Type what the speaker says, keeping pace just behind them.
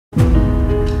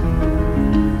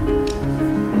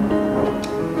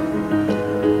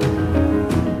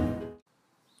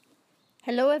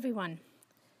Hello everyone.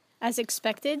 As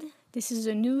expected, this is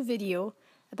a new video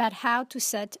about how to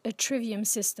set a Trivum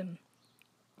system.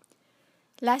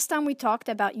 Last time we talked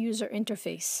about user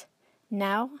interface.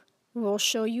 Now we will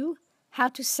show you how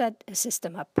to set a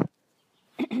system up.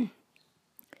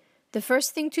 The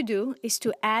first thing to do is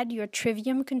to add your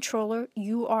Trivum controller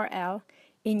URL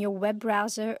in your web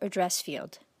browser address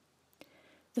field.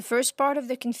 The first part of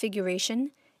the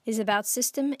configuration is about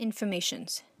system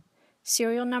informations.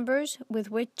 Serial numbers with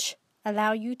which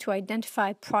allow you to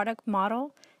identify product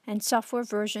model and software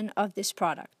version of this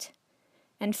product.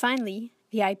 And finally,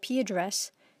 the IP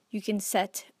address you can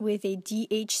set with a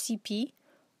DHCP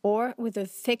or with a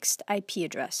fixed IP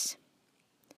address.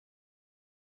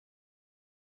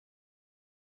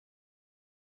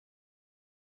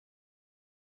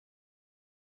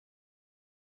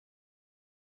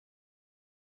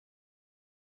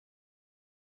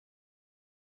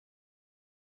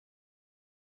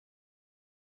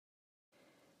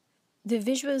 The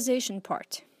visualization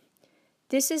part.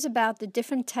 This is about the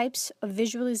different types of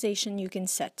visualization you can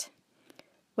set,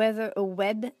 whether a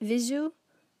web visu,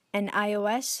 an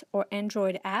iOS or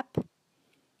Android app.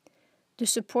 The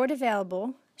support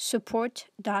available,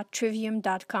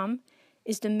 support.trivum.com,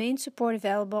 is the main support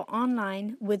available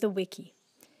online with a wiki.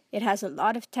 It has a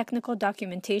lot of technical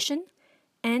documentation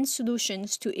and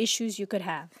solutions to issues you could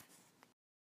have.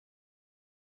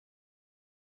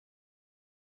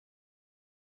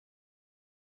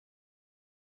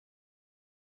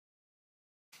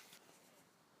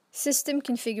 System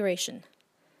configuration.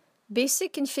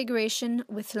 Basic configuration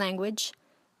with language,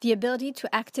 the ability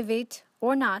to activate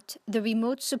or not the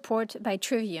remote support by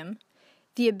Trivum,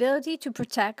 the ability to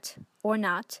protect or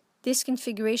not this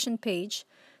configuration page,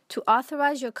 to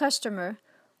authorize your customer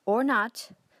or not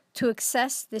to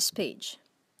access this page.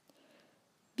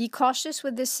 Be cautious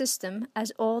with this system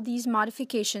as all these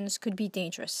modifications could be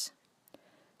dangerous.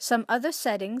 Some other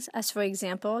settings, as for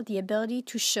example the ability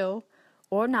to show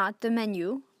or not the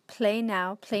menu, play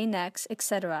now, play next,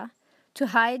 etc., to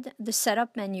hide the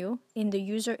setup menu in the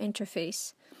user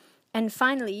interface, and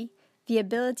finally, the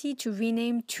ability to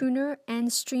rename tuner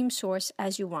and stream source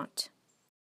as you want.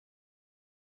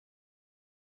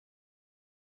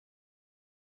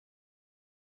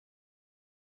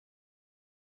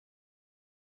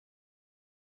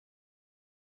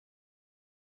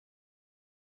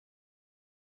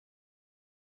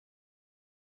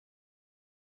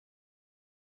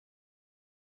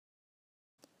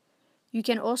 You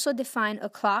can also define a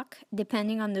clock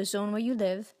depending on the zone where you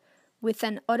live with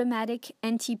an automatic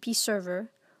NTP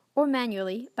server or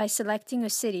manually by selecting a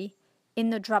city in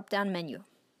the drop-down menu.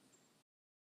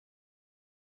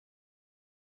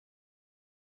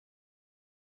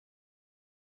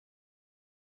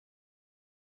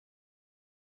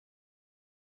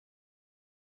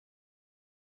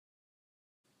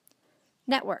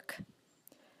 Network.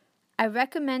 I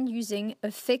recommend using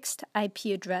a fixed IP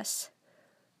address,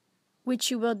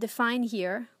 which you will define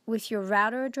here with your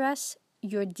router address,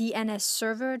 your DNS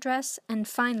server address, and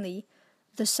finally,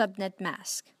 the subnet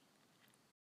mask.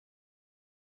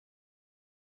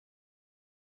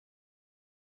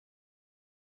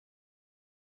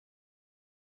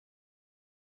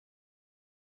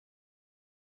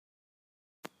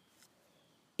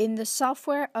 In the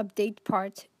software update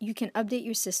part, you can update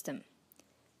your system.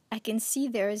 I can see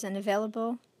there is an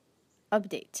available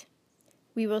update.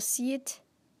 We will see it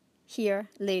here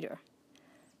later.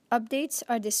 Updates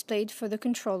are displayed for the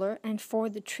controller and for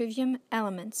the Trivum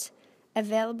elements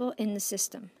available in the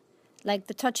system, like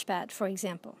the touchpad, for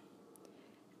example.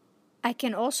 I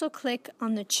can also click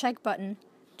on the check button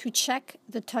to check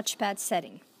the touchpad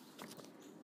setting.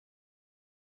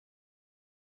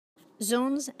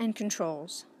 Zones and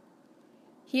controls.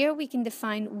 Here we can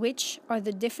define which are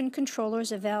the different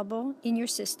controllers available in your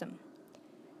system.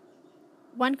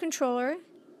 One controller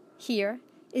here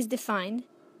is defined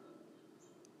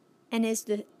and is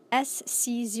the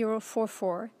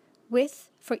SC044 with,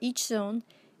 for each zone,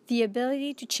 the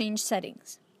ability to change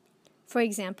settings. For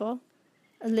example,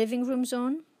 a living room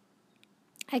zone,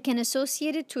 I can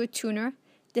associate it to a tuner,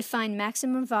 define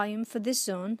maximum volume for this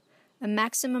zone, a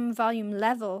maximum volume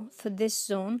level for this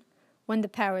zone when the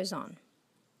power is on.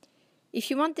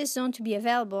 If you want this zone to be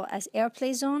available as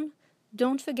AirPlay zone,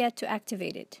 don't forget to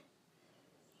activate it.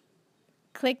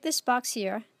 Click this box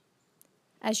here,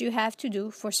 as you have to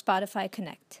do for Spotify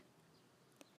Connect.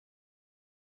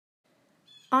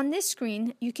 On this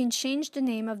screen, you can change the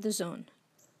name of the zone,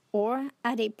 or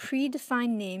add a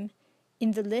predefined name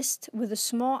in the list with a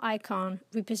small icon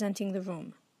representing the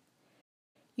room.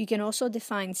 You can also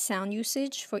define sound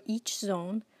usage for each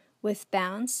zone with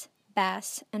bounce,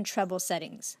 bass, and treble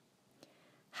settings.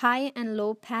 high and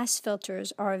low pass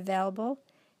filters are available,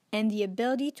 and the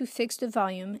ability to fix the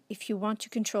volume if you want to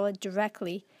control it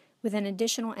directly with an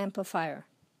additional amplifier.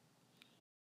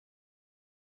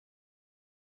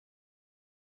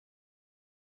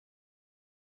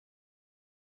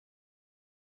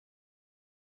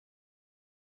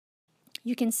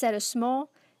 You can set a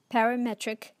small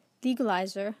parametric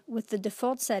legalizer with the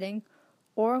default setting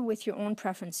or with your own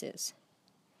preferences.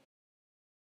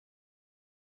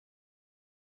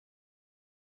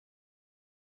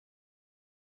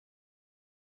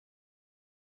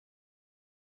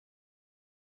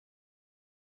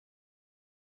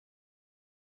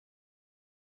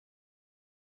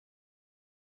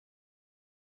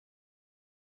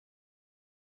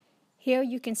 Here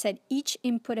you can set each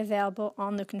input available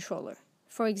on the controller.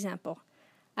 For example,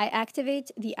 I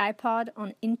activate the iPod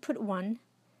on input 1,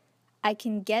 I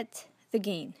can get the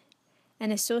gain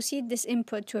and associate this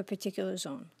input to a particular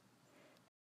zone.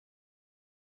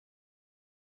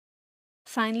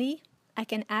 Finally, I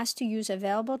can ask to use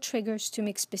available triggers to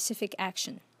make specific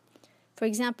action. For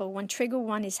example, when trigger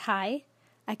 1 is high,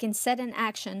 I can set an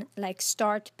action like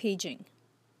start paging.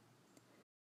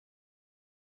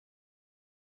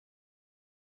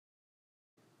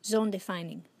 Zone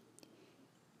defining.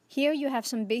 Here you have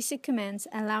some basic commands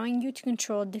allowing you to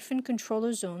control different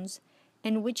controller zones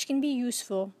and which can be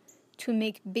useful to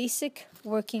make basic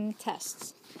working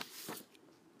tests.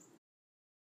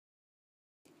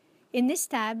 In this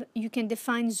tab, you can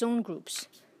define zone groups.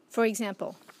 For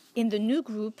example, in the new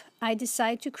group, I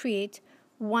decide to create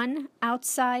one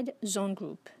outside zone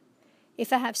group.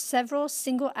 If I have several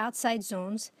single outside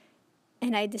zones,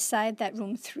 and I decide that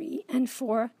room 3 and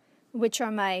 4, which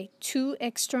are my two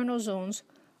external zones,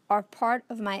 are part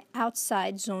of my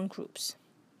outside zone groups.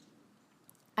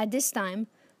 At this time,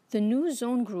 the new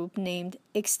zone group named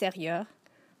Extérieur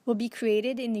will be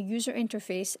created in the user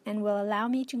interface and will allow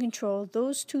me to control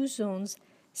those two zones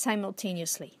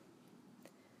simultaneously.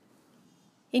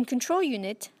 In Control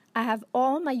Unit, I have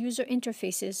all my user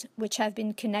interfaces which have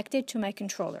been connected to my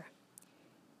controller.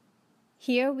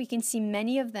 Here we can see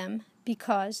many of them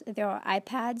because there are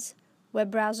iPads, web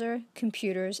browser,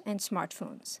 computers, and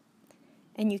smartphones.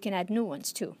 And you can add new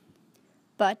ones too.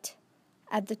 But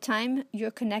at the time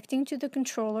you're connecting to the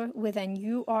controller with an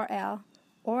URL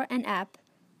or an app,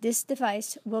 this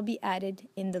device will be added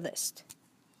in the list.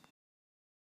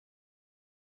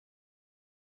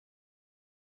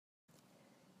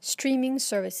 Streaming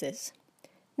services.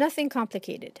 Nothing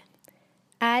complicated.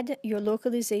 Add your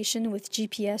localization with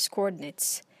GPS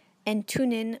coordinates, and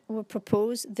TuneIn will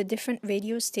propose the different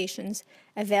radio stations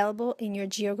available in your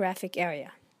geographic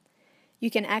area. You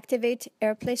can activate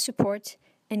AirPlay support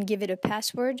and give it a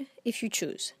password if you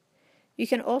choose. You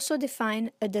can also define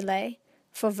a delay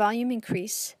for volume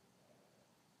increase.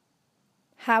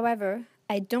 However,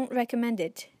 I don't recommend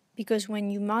it because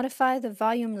when you modify the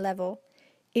volume level,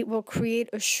 it will create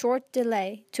a short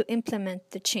delay to implement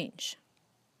the change.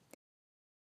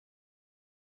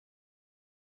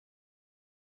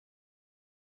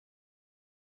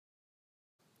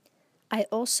 I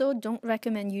also don't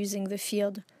recommend using the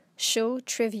field Show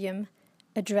Trivum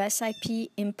Address IP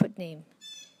Input Name.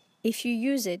 If you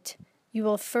use it, you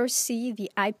will first see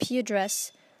the IP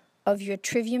address of your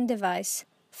Trivum device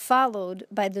followed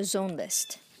by the zone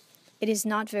list. It is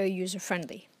not very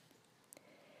user-friendly.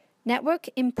 Network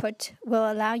input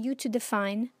will allow you to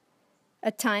define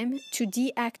a time to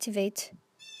deactivate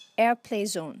AirPlay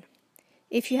zone.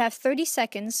 If you have 30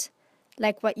 seconds,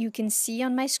 like what you can see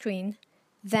on my screen,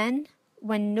 then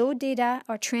when no data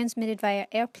are transmitted via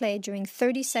AirPlay during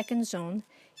 30-second zone,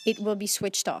 it will be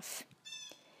switched off.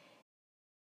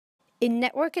 In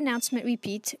Network Announcement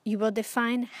Repeat, you will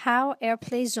define how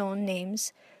AirPlay zone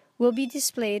names will be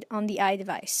displayed on the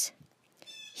iDevice.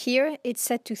 Here, it's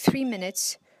set to 3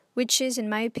 minutes, which is, in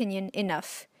my opinion,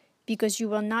 enough, because you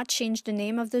will not change the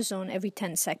name of the zone every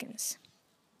 10 seconds.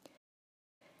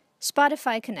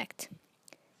 Spotify Connect.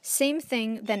 Same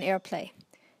thing than AirPlay.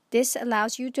 This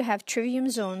allows you to have Trivum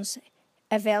zones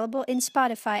available in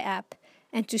Spotify app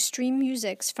and to stream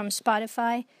music from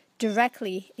Spotify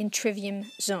directly in Trivum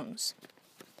zones.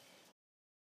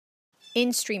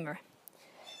 InStreamer.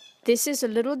 This is a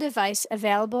little device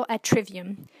available at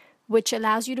Trivum which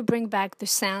allows you to bring back the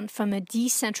sound from a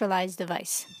decentralized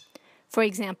device. For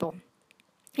example,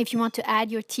 if you want to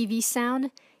add your TV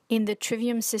sound in the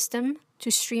Trivum system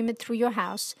to stream it through your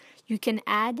house, you can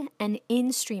add an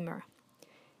InStreamer.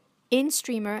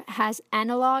 InStreamer has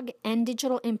analog and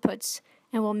digital inputs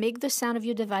and will make the sound of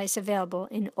your device available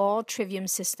in all Trivum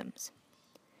systems.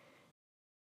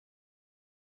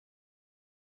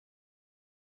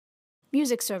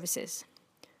 Music services.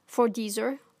 For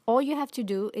Deezer, all you have to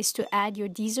do is to add your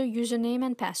Deezer username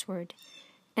and password,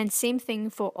 and same thing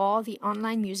for all the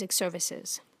online music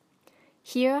services.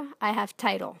 Here I have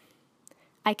Tidal.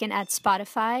 I can add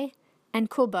Spotify and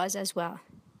Qobuz as well,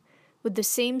 with the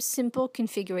same simple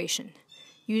configuration,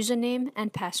 username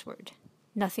and password,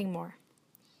 nothing more.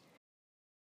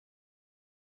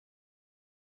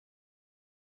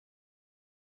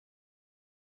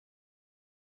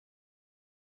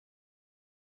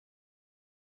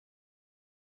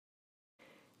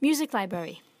 Music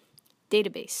library,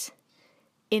 database.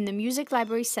 In the music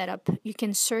library setup, you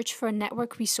can search for a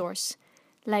network resource,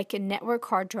 like a network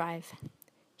hard drive.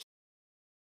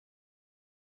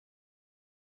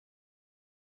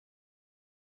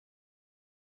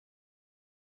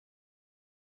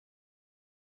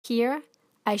 Here,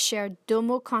 I share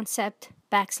domo concept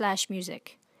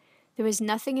 /music. There is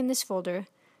nothing in this folder,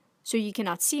 so you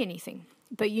cannot see anything,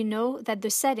 but you know that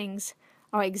the settings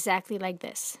are exactly like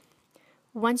this.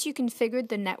 Once you configured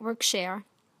the network share,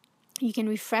 you can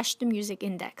refresh the music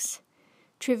index.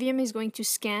 Trivum is going to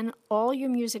scan all your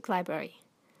music library.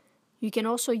 You can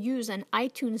also use an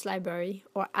iTunes library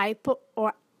or iTunes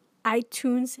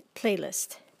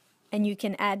playlist, and you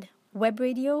can add web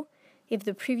radio if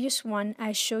the previous one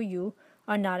I show you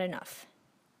are not enough.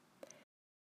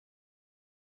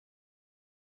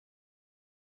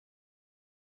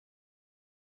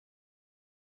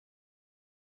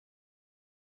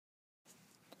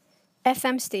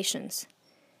 FM stations.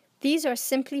 These are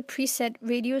simply preset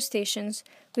radio stations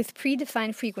with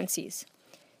predefined frequencies.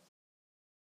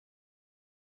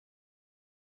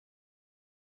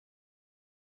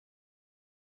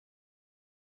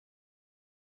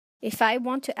 If I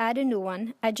want to add a new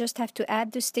one, I just have to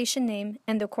add the station name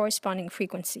and the corresponding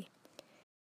frequency.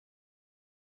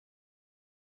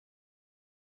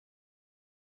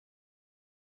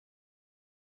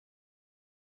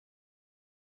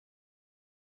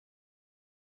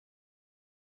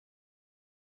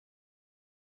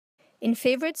 In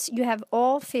favorites, you have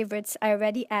all favorites I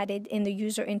already added in the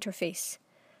user interface.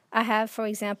 I have, for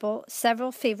example,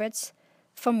 several favorites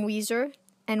from Weezer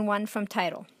and one from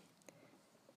Tidal.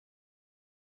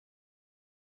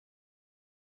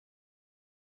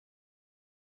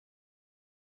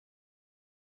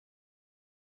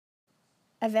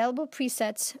 Available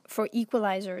presets for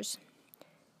equalizers.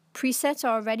 Presets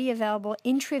are already available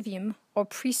in Trivum or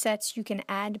presets you can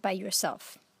add by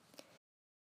yourself.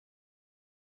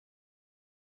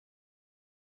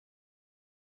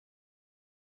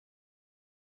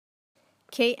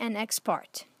 KNX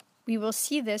part. We will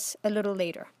see this a little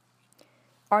later.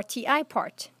 RTI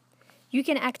part. You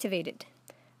can activate it.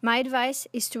 My advice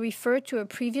is to refer to a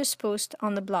previous post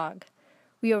on the blog.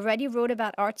 We already wrote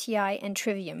about RTI and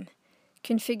Trivum.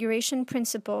 Configuration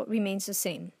principle remains the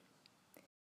same.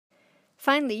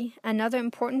 Finally, another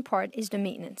important part is the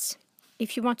maintenance.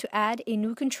 If you want to add a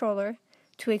new controller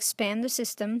to expand the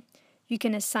system, you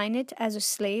can assign it as a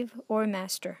slave or a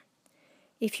master.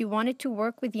 If you want it to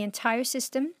work with the entire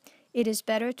system, it is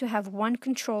better to have one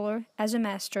controller as a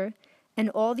master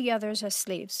and all the others as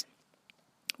slaves.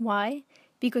 Why?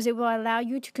 Because it will allow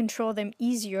you to control them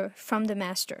easier from the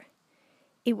master.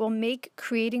 It will make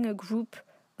creating a group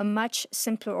a much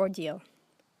simpler ordeal.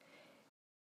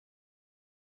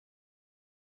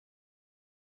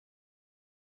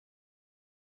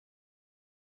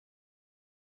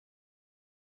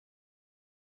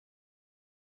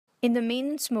 In the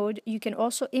maintenance mode, you can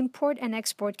also import and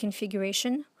export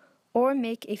configuration or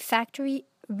make a factory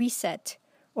reset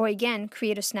or again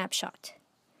create a snapshot.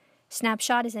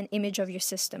 Snapshot is an image of your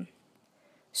system.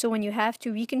 So when you have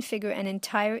to reconfigure an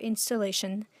entire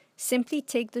installation, simply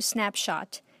take the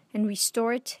snapshot and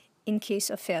restore it in case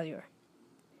of failure.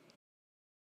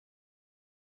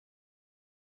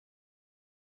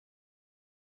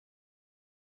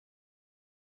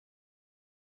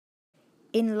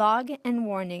 In log and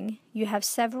warning, you have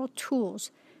several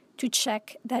tools to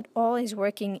check that all is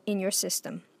working in your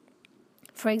system.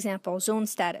 For example, zone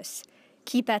status,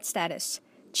 keypad status,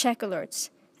 check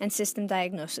alerts, and system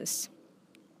diagnosis.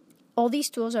 All these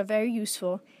tools are very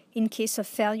useful in case of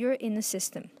failure in the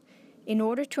system, in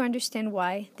order to understand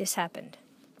why this happened.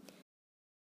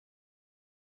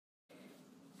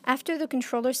 After the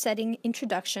controller setting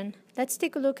introduction, let's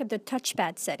take a look at the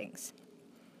touchpad settings.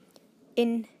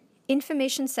 In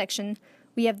Information section,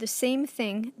 we have the same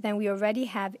thing that we already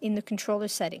have in the controller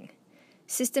setting,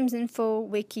 systems info,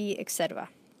 wiki, etc.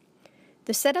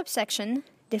 The setup section,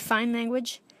 define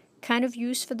language, kind of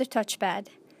use for the touchpad,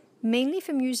 mainly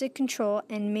for music control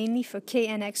and mainly for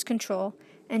KNX control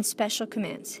and special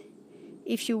commands.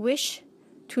 If you wish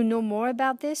to know more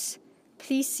about this,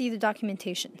 please see the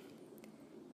documentation.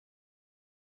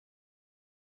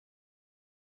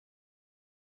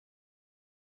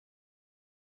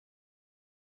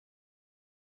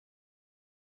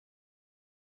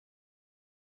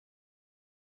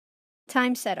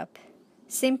 Time setup.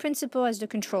 Same principle as the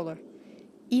controller.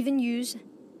 Even use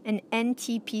an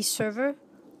NTP server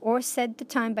or set the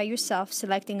time by yourself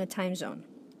selecting a time zone.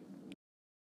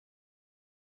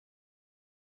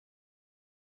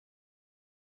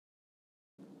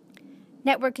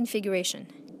 Network configuration.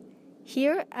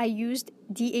 Here I used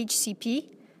DHCP,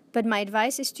 but my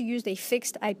advice is to use a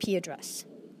fixed IP address.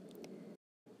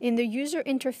 In the user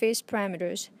interface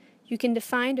parameters, you can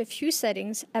define a few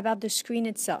settings about the screen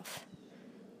itself: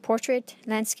 portrait,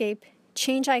 landscape,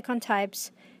 change icon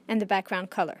types, and the background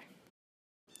color.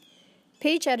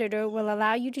 Page Editor will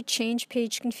allow you to change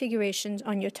page configurations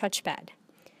on your touchpad.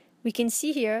 We can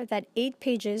see here that 8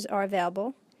 pages are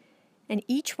available, and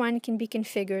each one can be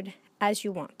configured as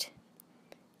you want.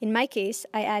 In my case,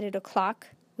 I added a clock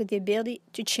with the ability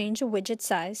to change a widget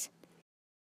size.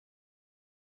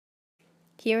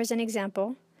 Here is an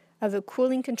example of a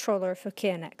cooling controller for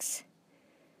KNX.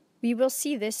 We will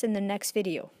see this in the next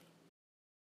video.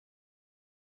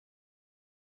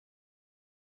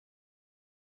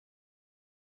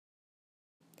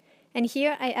 And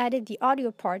here I added the audio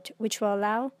part, which will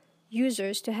allow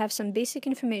users to have some basic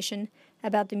information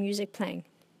about the music playing.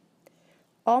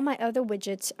 All my other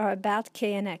widgets are about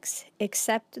KNX,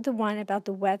 except the one about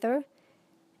the weather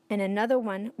and another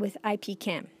one with IP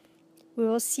cam. We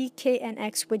will see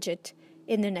KNX widget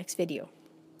in the next video.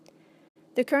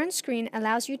 The current screen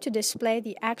allows you to display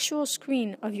the actual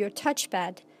screen of your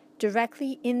touchpad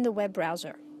directly in the web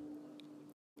browser.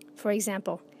 For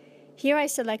example, here I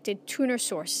selected Tuner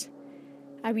Source.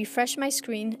 I refresh my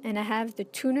screen and I have the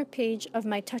tuner page of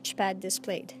my touchpad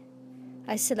displayed.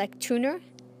 I select Tuner,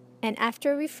 and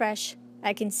after a refresh,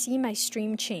 I can see my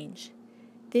stream change.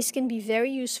 This can be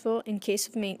very useful in case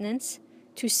of maintenance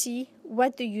to see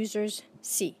what the users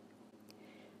see.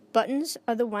 Buttons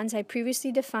are the ones I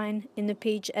previously defined in the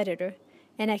page editor,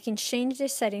 and I can change their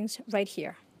settings right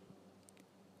here.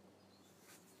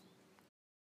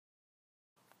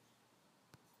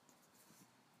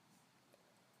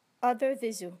 Other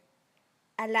Visu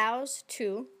allows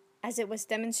to, as it was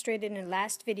demonstrated in the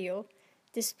last video,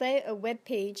 display a web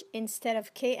page instead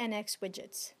of KNX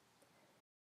widgets.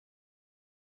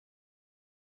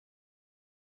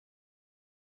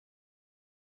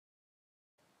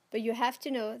 But you have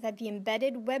to know that the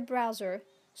embedded web browser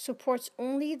supports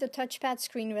only the touchpad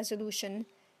screen resolution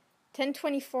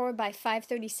 1024 by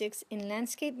 536 in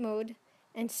landscape mode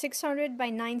and 600 by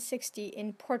 960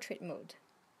 in portrait mode.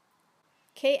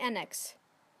 KNX.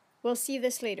 We'll see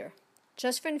this later.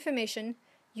 Just for information,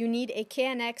 you need a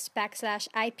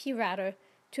KNX/IP router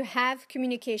to have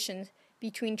communications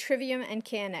between Trivum and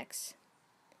KNX.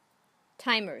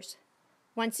 Timers.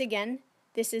 Once again,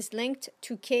 this is linked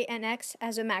to KNX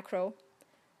as a macro.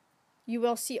 You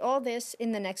will see all this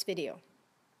in the next video.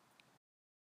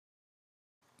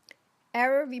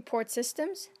 Error report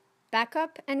systems,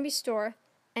 backup and restore,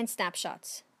 and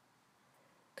snapshots.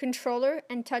 Controller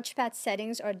and touchpad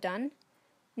settings are done.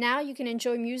 Now you can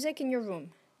enjoy music in your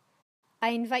room. I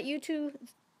invite you to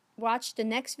watch the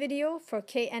next video for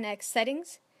KNX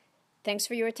settings. Thanks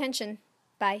for your attention.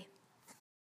 Bye.